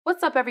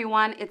What's up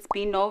everyone, it's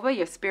B Nova,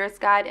 your spirits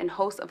guide and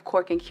host of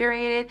Cork and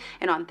Curated,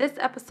 and on this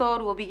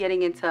episode we'll be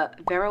getting into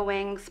Vera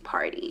Wang's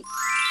party.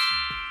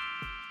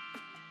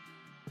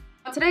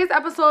 On today's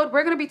episode,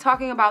 we're going to be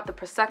talking about the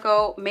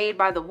Prosecco made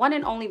by the one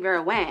and only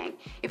Vera Wang.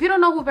 If you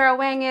don't know who Vera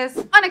Wang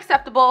is,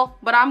 unacceptable,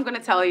 but I'm going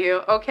to tell you,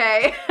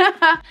 okay?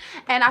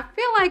 And I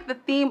feel like the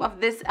theme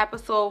of this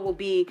episode will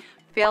be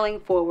failing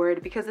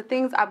forward, because the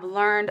things I've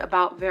learned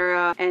about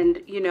Vera and,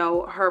 you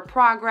know, her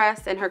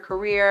progress and her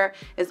career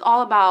is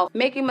all about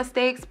making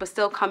mistakes but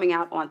still coming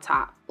out on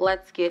top.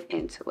 Let's get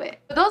into it.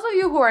 For those of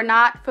you who are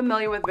not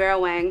familiar with Vera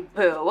Wang,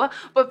 boo,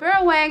 but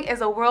Vera Wang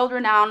is a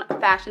world-renowned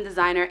fashion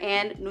designer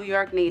and New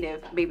York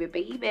native.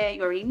 Baby,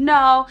 you already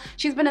know.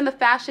 She's been in the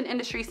fashion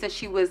industry since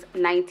she was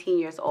 19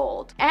 years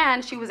old.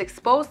 And she was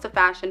exposed to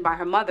fashion by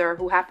her mother,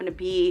 who happened to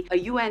be a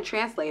UN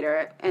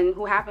translator and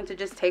who happened to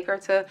just take her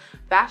to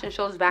fashion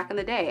shows back in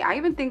the day. I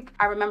even think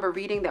I remember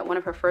reading that one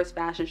of her first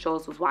fashion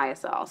shows was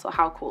YSL, so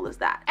how cool is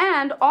that?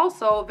 And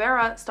also,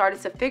 Vera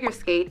started to figure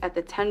skate at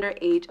the tender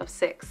age of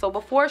 6. So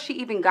before she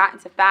even got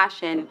into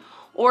fashion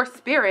or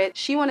spirit,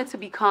 she wanted to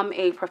become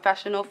a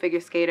professional figure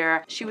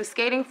skater. She was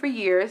skating for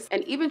years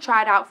and even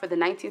tried out for the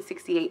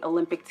 1968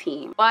 Olympic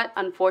team, but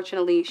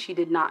unfortunately she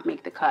did not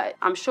make the cut.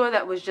 I'm sure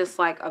that was just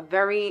like a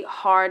very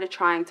hard,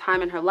 trying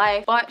time in her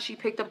life, but she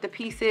picked up the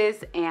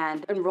pieces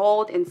and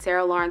enrolled in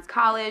Sarah Lawrence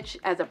College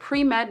as a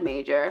pre-med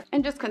major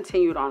and just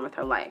continued on with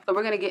her life. So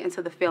we're gonna get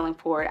into the failing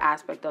forward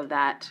aspect of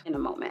that in a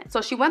moment. So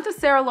she went to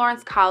Sarah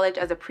Lawrence College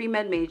as a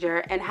pre-med major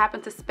and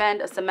happened to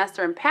spend a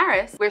semester in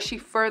Paris, where she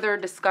further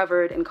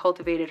discovered and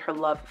cultivated her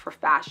love for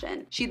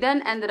fashion. She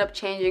then ended up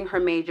changing her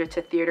major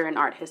to theater and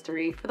art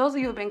history. For those of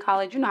you who've been in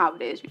college, you know how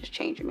it is. You just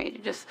change your major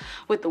just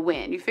with the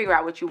wind. You figure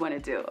out what you want to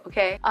do,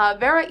 okay?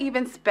 Vera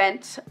even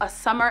spent a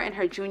summer in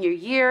her junior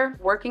year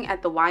working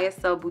at the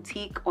YSL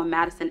boutique on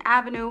Madison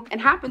Avenue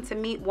and happened to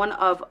meet one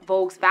of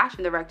Vogue's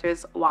fashion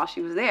directors while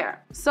she was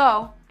there.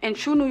 So, in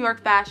true New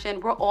York fashion,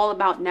 we're all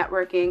about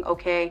networking,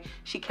 okay?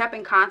 She kept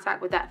in contact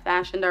with that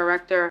fashion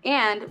director,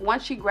 and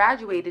once she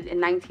graduated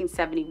in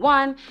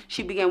 1971,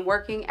 she began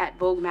working at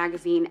Vogue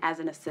magazine as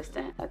an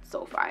assistant. That's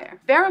so fire.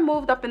 Vera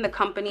moved up in the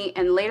company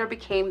and later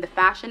became the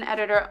fashion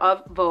editor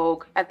of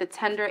Vogue at the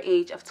tender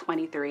age of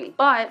 23.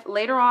 But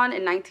later on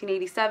in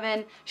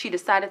 1987, she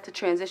decided to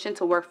transition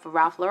to work for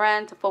Ralph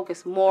Lauren to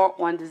focus more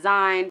on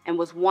design and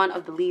was one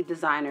of the lead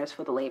designers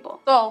for the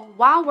label. So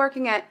while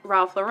working at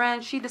Ralph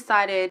Lauren, she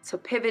decided to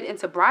pivot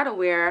into bridal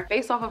wear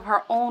based off of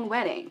her own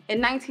wedding.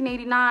 In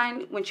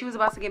 1989, when she was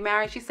about to get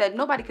married, she said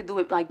nobody could do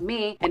it like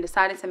me and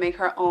decided to make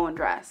her own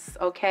dress,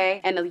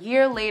 okay? And a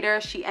year later,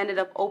 she ended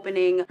up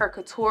opening her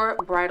couture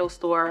bridal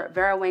store,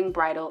 Vera Wang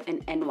Bridal,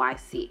 in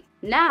NYC.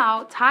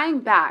 Now,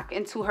 tying back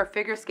into her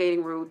figure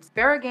skating roots,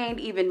 Vera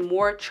gained even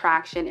more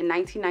traction in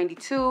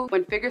 1992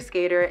 when figure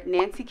skater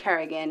Nancy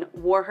Kerrigan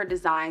wore her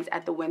designs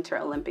at the Winter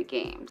Olympic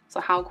Games. So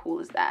how cool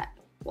is that?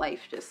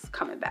 Life just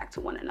coming back to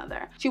one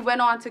another. She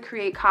went on to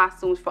create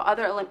costumes for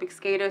other Olympic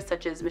skaters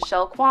such as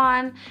Michelle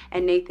Kwan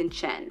and Nathan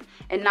Chen,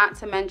 and not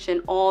to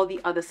mention all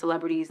the other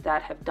celebrities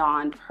that have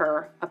donned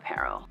her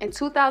apparel. In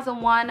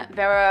 2001,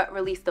 Vera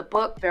released the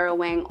book Vera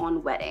Wang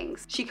on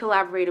Weddings. She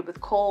collaborated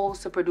with Kohl's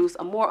to produce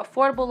a more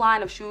affordable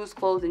line of shoes,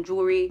 clothes, and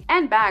jewelry,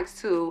 and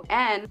bags too,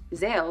 and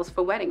Zales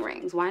for wedding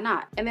rings, why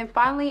not? And then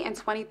finally in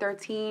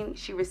 2013,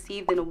 she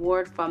received an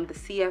award from the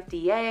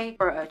CFDA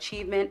for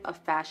Achievement of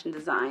Fashion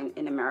Design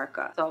in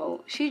America.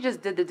 So she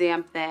just did the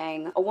damn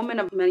thing, a woman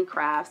of many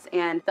crafts.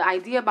 And the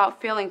idea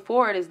about failing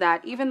forward is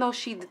that even though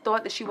she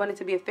thought that she wanted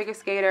to be a figure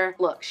skater,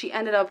 look, she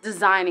ended up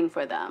designing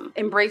for them,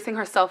 embracing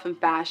herself in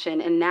fashion,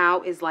 and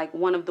now is like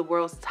one of the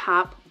world's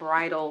top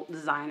bridal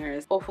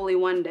designers. Hopefully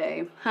one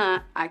day,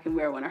 I can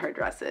wear one of her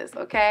dresses,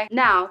 okay?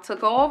 Now, to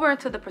go over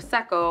into the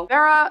Prosecco,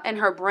 Vera and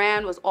her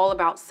brand was all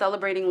about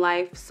celebrating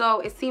life, so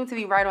it seemed to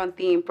be right on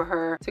theme for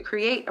her to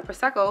create a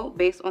Prosecco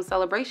based on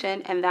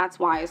celebration, and that's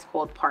why it's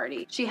called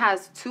Party. She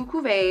has two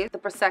cuvées, the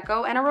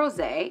Prosecco and a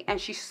Rosé,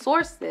 and she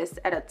sourced this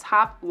at a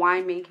top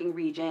winemaking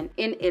region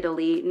in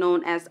Italy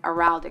known as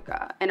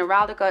Araldica. And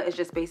Araldica is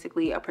just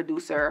basically a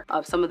producer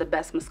of some of the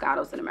best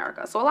Moscatos in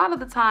America. So a lot of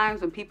the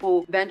times when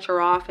people venture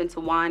off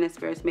into wine and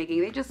spirits making,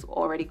 they just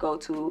already go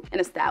to an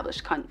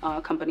established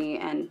company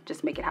and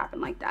just make it happen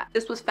like that.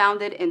 This was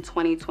founded in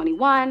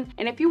 2021,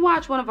 and if you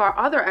watch one of our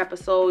other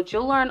episodes,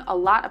 you'll learn a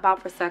lot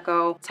about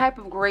Prosecco, type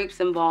of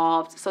grapes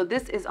involved. So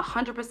this is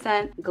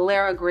 100%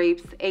 Galera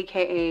grapes,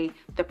 aka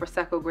the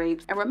Prosecco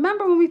grapes. And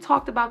remember when we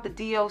talked about the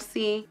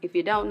DOC? If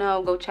you don't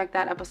know, go check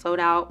that episode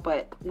out,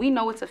 but we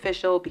know it's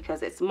official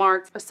because it's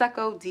marked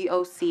Prosecco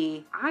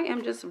DOC. I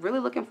am just really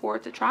looking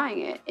forward to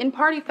trying it. In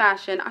party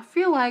fashion, I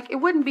feel like it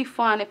wouldn't be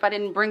fun if I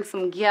didn't bring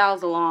some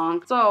gals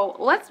along. So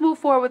let's move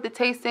forward with the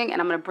tasting,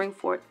 and I'm gonna bring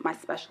forth my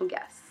special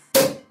guest.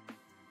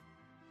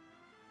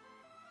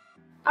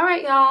 All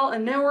right, y'all,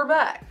 and then we're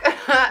back.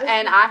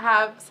 And I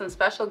have some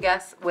special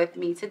guests with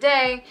me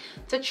today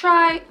to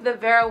try the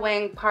Vera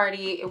Wang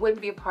party. It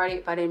wouldn't be a party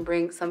if I didn't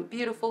bring some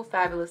beautiful,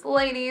 fabulous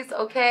ladies,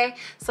 okay?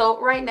 So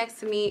right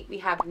next to me, we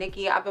have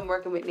Nickee. I've been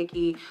working with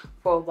Nickee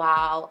for a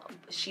while.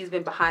 She's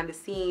been behind the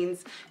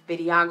scenes,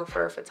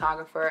 videographer,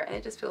 photographer, and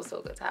it just feels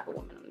so good to have a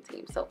woman on the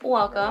team. So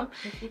welcome.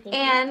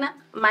 And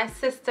my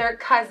sister,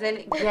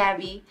 cousin,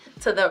 Gabby,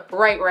 to the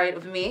right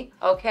of me,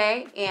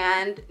 okay?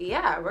 And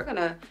yeah, we're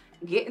gonna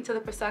get into the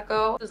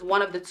Prosecco. This is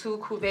one of the 2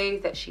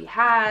 cuvées that she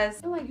has.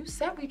 I feel like you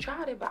said we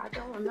tried it, but I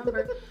don't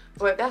remember.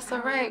 But that's all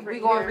right. We're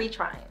going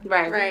retrying.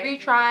 Right, we're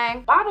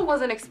retrying. Bottle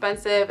wasn't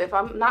expensive. If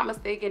I'm not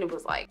mistaken, it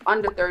was like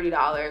under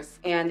 $30.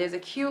 And there's a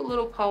cute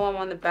little poem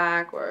on the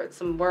back or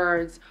some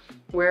words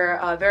where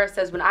Vera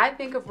says, when I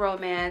think of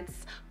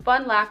romance,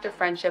 fun, laughter,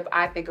 friendship,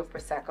 I think of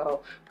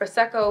Prosecco.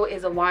 Prosecco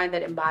is a wine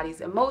that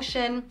embodies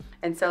emotion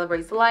and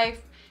celebrates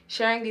life,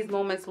 sharing these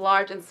moments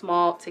large and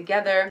small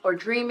together or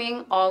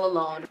dreaming all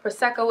alone.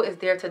 Prosecco is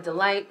there to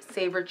delight,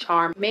 savor,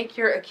 charm. Make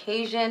your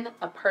occasion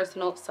a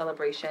personal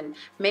celebration.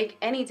 Make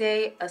any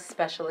day a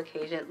special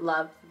occasion.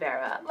 Love,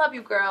 Vera. Love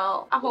you,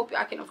 girl. I hope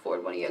I can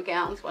afford one of your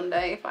gowns one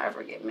day if I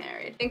ever get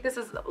married. I think this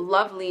is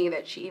lovely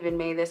that she even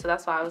made this, so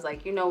that's why I was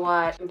like, you know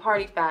what? In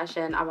party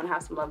fashion, I want to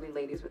have some lovely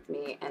ladies with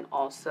me, and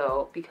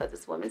also because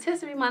it's Women's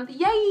History Month,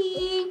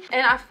 yay!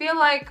 And I feel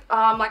like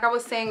I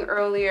was saying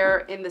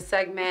earlier in the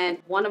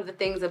segment, one of the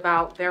things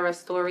about Vera's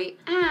story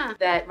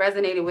that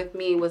resonated with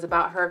me was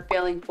about her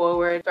failing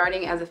forward,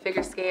 starting as a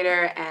figure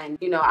skater. And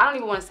you know, I don't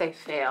even want to say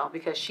fail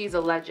because she's a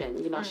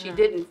legend, you know. She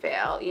didn't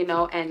fail, you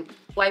know, and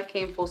life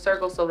came full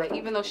circle so that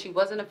even though she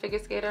wasn't a figure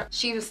skater,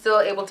 she was still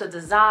able to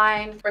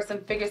design for some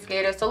figure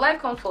skaters. So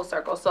life comes full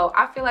circle. So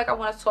I feel like I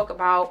want to talk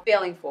about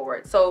failing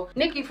forward. So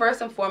Nickee,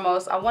 first and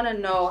foremost, I want to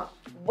know,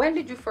 when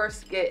did you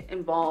first get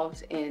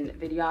involved in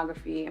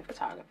videography and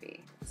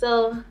photography?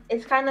 So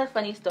it's kind of a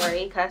funny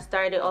story because I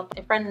started off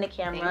in front of the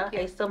camera.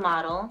 I used to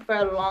model for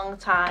a long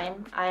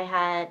time. I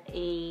had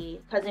a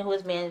cousin who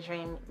was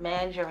managing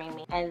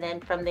me, and then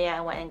from there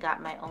I went and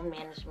got my own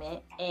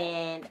management,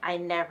 and I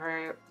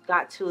never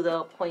got to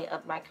the point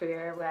of my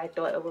career where I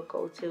thought it would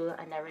go to.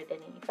 I never did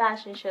any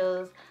fashion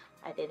shows.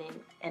 I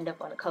didn't end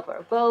up on the cover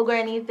of Vogue or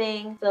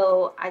anything.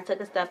 So I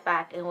took a step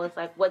back and was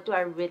like, what do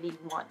I really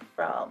want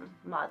from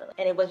modeling?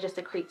 And it was just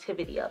the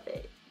creativity of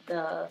it.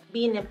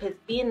 Be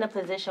in the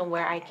position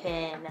where I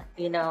can,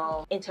 you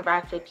know,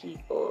 interact with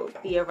people,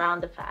 be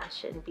around the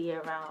fashion, be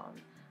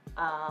around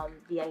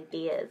the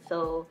ideas.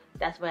 So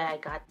that's where I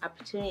got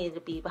opportunity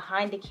to be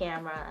behind the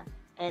camera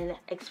and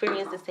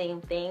experience the same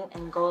thing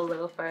and go a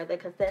little further,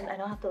 because then I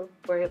don't have to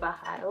worry about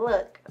how I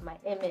look, my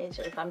image,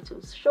 if I'm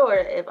too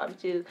short, if I'm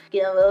too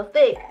getting a little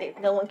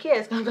thick. No one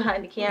cares because I'm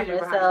behind the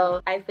camera.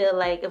 So I feel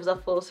like it was a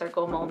full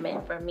circle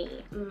moment for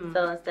me.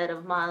 So instead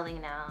of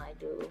modeling now, I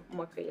do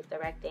more creative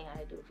directing,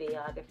 I do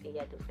videography,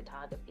 I do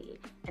photography,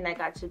 and I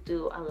got to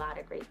do a lot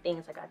of great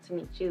things. I got to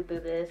meet you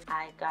through this.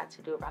 I got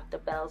to do Rock the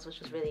Bells, which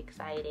was really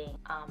exciting.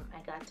 I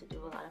got to do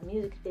a lot of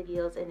music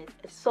videos, and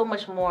it's so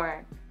much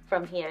more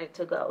from here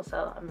to go,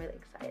 so I'm really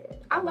excited.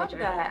 I love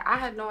that. I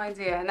had no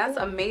idea, and that's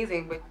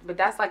amazing. But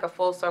that's like a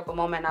full circle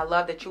moment. I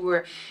love that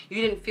you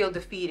didn't feel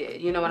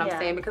defeated. You know what I'm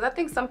saying? Because I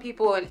think some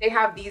people, they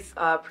have these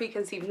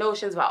preconceived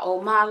notions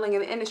about modeling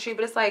in the industry,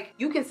 but it's like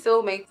you can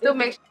still make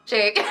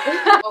shake,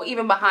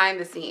 even behind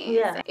the scenes.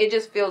 It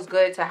just feels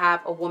good to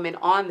have a woman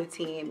on the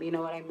team. You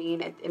know what I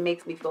mean? It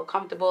makes me feel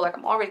comfortable. Like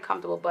I'm already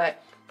comfortable,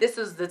 but this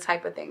is the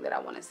type of thing that I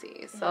want to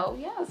see. So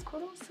yes,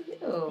 kudos to you.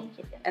 Thank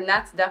you. And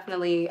that's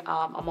definitely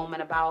a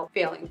moment about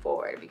failing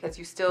forward, because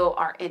you still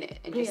are in it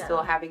and you're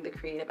still having the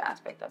creative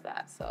aspect of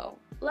that. So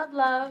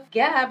love.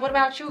 Gab, what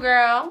about you,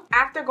 girl?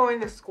 After going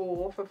to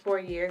school for 4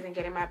 years and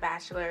getting my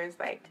bachelor's,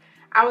 like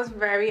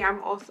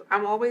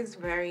I'm always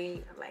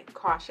very like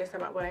cautious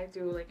about what I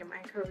do like in my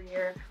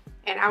career.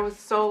 And I was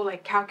so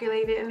like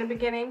calculated in the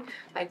beginning,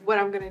 like what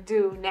I'm gonna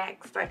do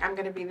next, like I'm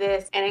gonna be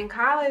this. And in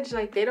college,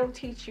 like they don't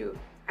teach you,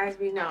 as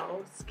we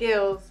know,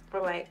 skills for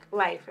like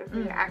life and for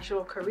your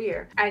actual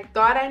career. I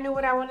thought I knew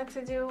what I wanted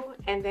to do,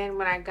 and then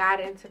when I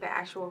got into the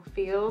actual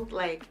field,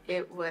 like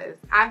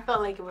I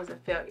felt like it was a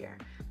failure,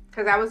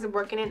 because I was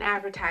working in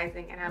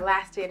advertising and I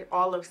lasted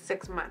all of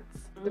 6 months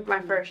with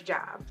my first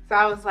job. So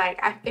I was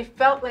like, it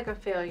felt like a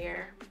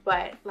failure,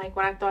 but like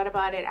when I thought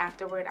about it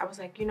afterward, I was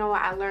like, you know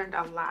what, I learned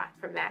a lot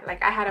from that.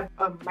 Like I had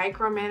a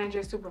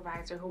micromanager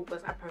supervisor who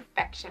was a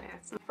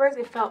perfectionist. First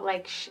it felt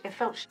like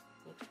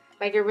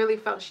like it really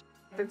felt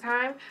at the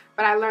time,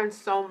 but I learned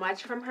so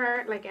much from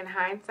her, like in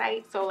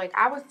hindsight. So like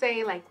I would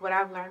say like what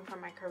I've learned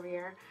from my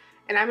career,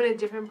 and I'm in a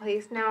different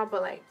place now,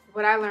 but like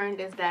what I learned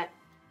is that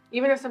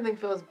even if something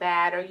feels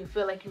bad or you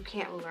feel like you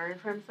can't learn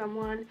from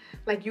someone,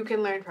 like you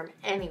can learn from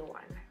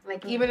anyone.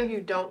 Like, even if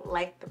you don't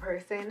like the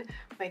person,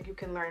 like, you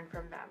can learn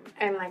from them.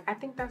 And, like, I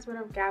think that's what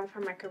I've gathered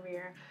from my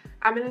career.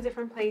 I'm in a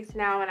different place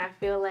now, and I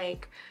feel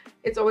like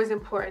it's always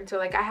important to,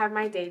 like, I have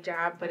my day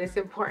job, but it's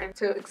important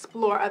to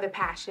explore other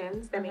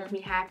passions that make me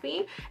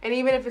happy. And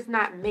even if it's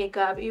not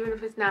makeup, even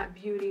if it's not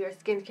beauty or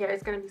skincare,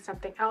 it's going to be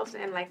something else.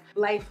 And, like,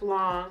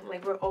 lifelong,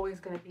 like, we're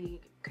always going to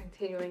be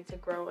continuing to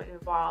grow and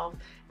evolve.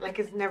 Like,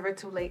 it's never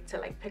too late to,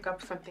 like, pick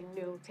up something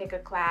new, take a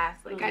class.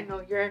 Like, I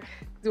know you're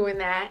doing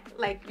that.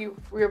 Like,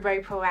 you're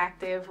very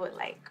proactive with,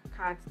 like,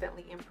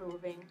 constantly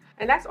improving.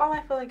 And that's all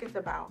I feel like it's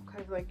about,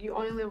 because, like, you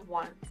only live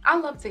once. I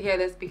love to hear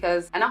this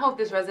because, and I hope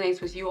this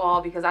resonates with you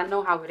all, because I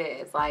know how it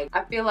is. Like,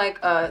 I feel like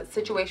a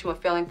situation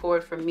with failing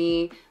forward for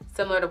me,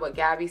 similar to what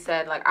Gabby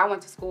said, like, I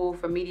went to school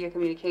for media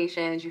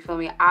communications, you feel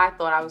me? I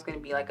thought I was going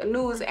to be like a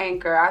news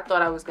anchor. I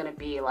thought I was going to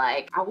be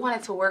like, I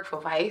wanted to work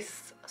for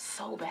Vice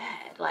so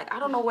bad. Like, I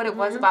don't know what it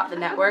was about the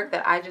network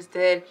that I just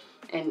did.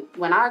 And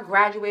when I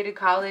graduated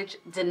college,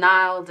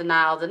 denial.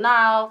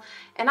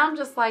 And I'm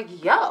just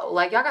like, yo,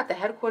 like, y'all got the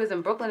headquarters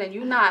in Brooklyn and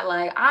you not.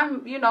 Like,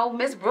 I'm, you know,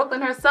 Miss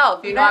Brooklyn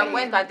herself. You know,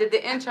 I did the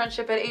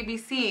internship at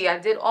ABC. I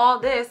did all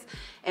this.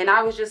 And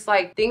I was just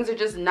like, things are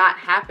just not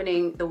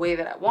happening the way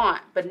that I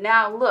want. But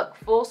now look,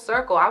 full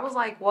circle. I was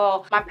like,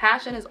 well, my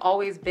passion has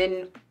always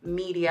been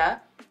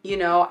media. You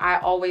know, I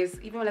always,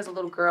 even as a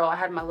little girl, I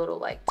had my little,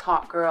 like,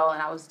 talk girl,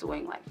 and I was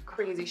doing, like,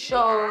 crazy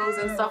shows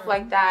and stuff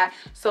like that.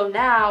 So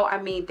now,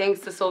 I mean, thanks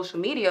to social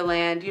media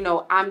land, you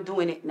know, I'm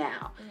doing it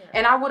now.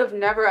 And I would have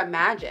never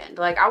imagined.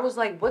 Like, I was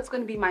like, what's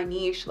going to be my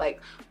niche?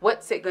 Like,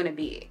 what's it going to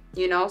be?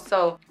 You know?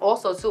 So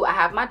also, too, I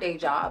have my day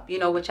job, you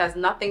know, which has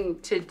nothing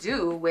to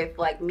do with,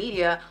 like,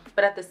 media.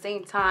 But at the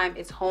same time,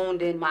 it's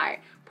honed in my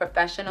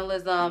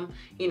professionalism,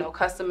 you know,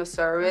 customer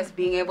service,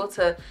 being able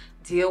to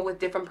deal with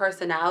different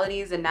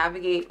personalities and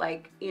navigate,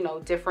 like, you know,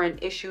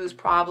 different issues,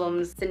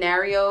 problems,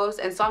 scenarios.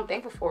 And so I'm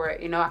thankful for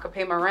it. You know, I can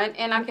pay my rent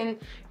and I can,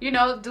 you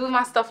know, do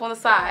my stuff on the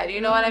side.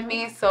 You know what I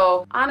mean?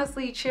 So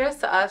honestly, cheers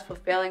to us for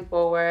failing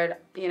forward.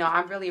 You know,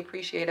 I'm really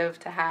appreciative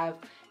to have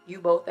you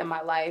both in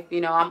my life.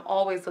 You know, I'm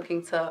always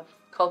looking to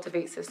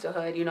cultivate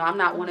sisterhood. You know, I'm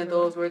not one of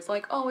those where it's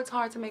like, oh, it's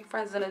hard to make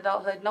friends in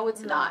adulthood. No,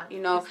 it's not. You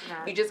know,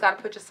 you just got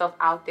to put yourself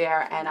out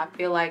there. And I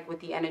feel like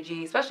with the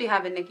energy, especially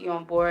having Nickee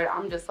on board,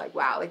 I'm just like,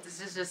 wow, like, this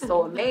is just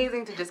so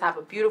amazing to just have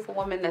a beautiful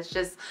woman that's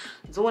just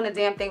doing a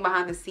damn thing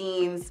behind the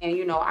scenes. And,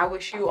 you know, I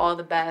wish you all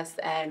the best.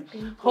 And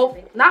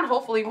not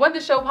hopefully, when the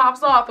show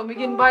pops off and we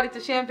get invited to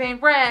Champagne,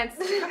 France,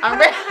 I'm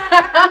ready.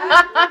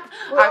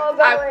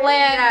 I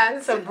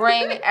plan to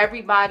bring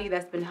everybody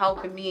that's been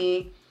helping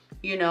me,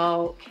 you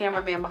know,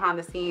 cameraman behind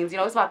the scenes. You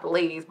know, it's about the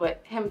ladies,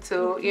 but him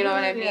too. You know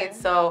what I mean?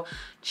 So,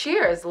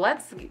 cheers.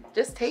 Let's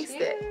just taste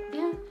it.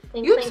 Yeah.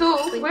 You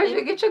too. Where'd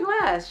you get your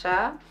glass,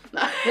 child?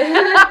 Not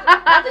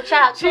the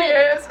child.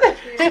 Cheers.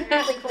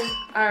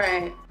 All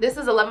right. This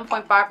is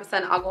 11.5%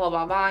 alcohol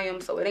by volume,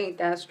 so it ain't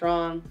that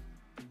strong.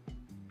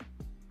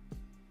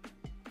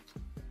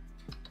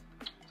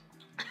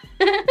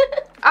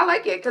 I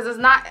like it because it's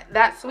not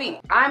that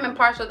sweet. I'm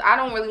impartial. I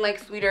don't really like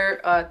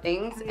sweeter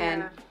things,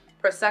 and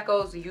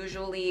Prosecco's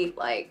usually,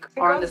 like,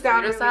 are on the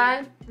sweeter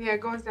side. Yeah,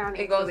 it goes down.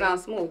 It goes down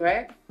smooth,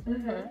 right?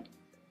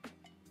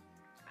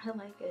 I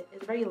like it.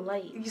 It's very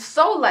light. You're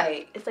so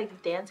light. It's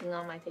like dancing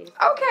on my face.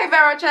 Okay,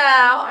 Vera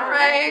child. All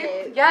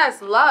right. Like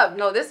yes, love.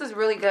 No, this is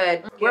really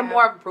good. We're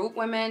more brute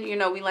women. You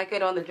know, we like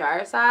it on the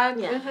drier side.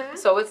 Yeah.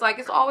 So it's like,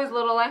 it's always a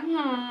little like, You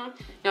know,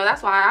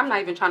 that's why I'm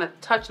not even trying to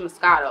touch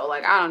Moscato.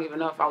 Like, I don't even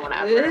know if I want to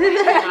ever.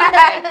 You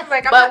know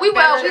like, but we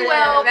will. You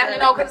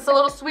know, because it's a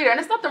little sweeter. And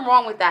there's nothing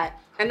wrong with that.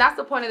 And that's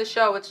the point of the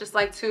show. It's just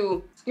like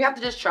you have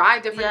to just try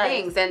different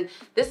things. And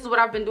this is what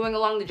I've been doing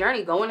along the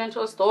journey. Going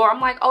into a store,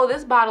 I'm like, oh,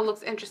 this bottle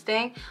looks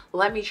interesting.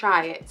 Let me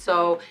try it.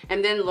 So,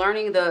 and then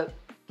learning the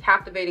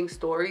captivating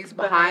stories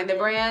behind the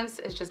brands.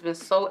 It's just been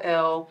so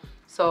ill.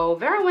 So,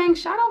 Vera Wang,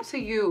 shout out to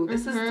you.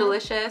 This is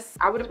delicious.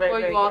 I would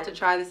implore you all to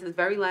try this. It's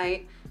very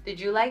light.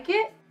 Did you like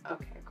it?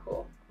 Okay,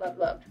 cool.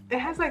 Love. It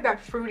has like that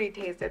fruity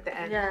taste at the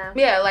end.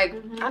 Yeah, like,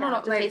 I don't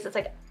know. Like, it's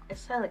like,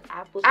 it's kind of like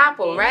apple.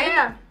 Apple, right?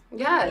 Yeah.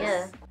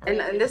 Yes.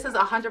 And this is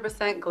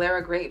 100%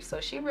 Glera grape.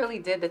 So she really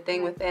did the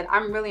thing with it.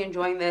 I'm really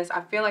enjoying this.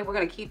 I feel like we're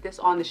going to keep this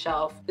on the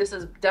shelf. This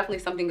is definitely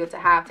something good to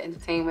have to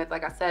entertain with.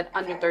 Like I said,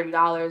 under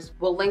 $30.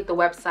 We'll link the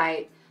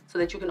website so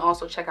that you can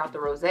also check out the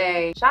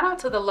rosé. Shout out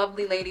to the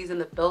lovely ladies in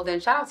the building.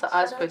 Shout out to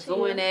us for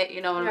doing it.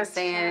 You know what I'm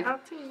saying? Shout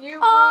out to you.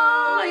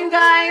 Oh, you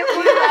guys.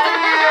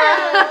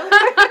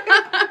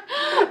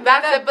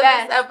 That's it for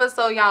this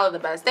episode. Y'all are the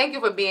best. Thank you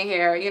for being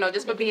here. You know,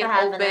 just for being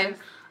open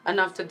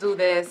enough to do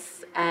this.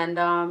 And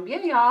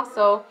yeah, y'all,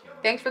 so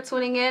thanks for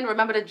tuning in.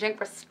 Remember to drink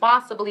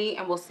responsibly,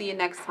 and we'll see you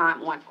next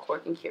time on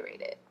Cork and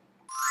Curated.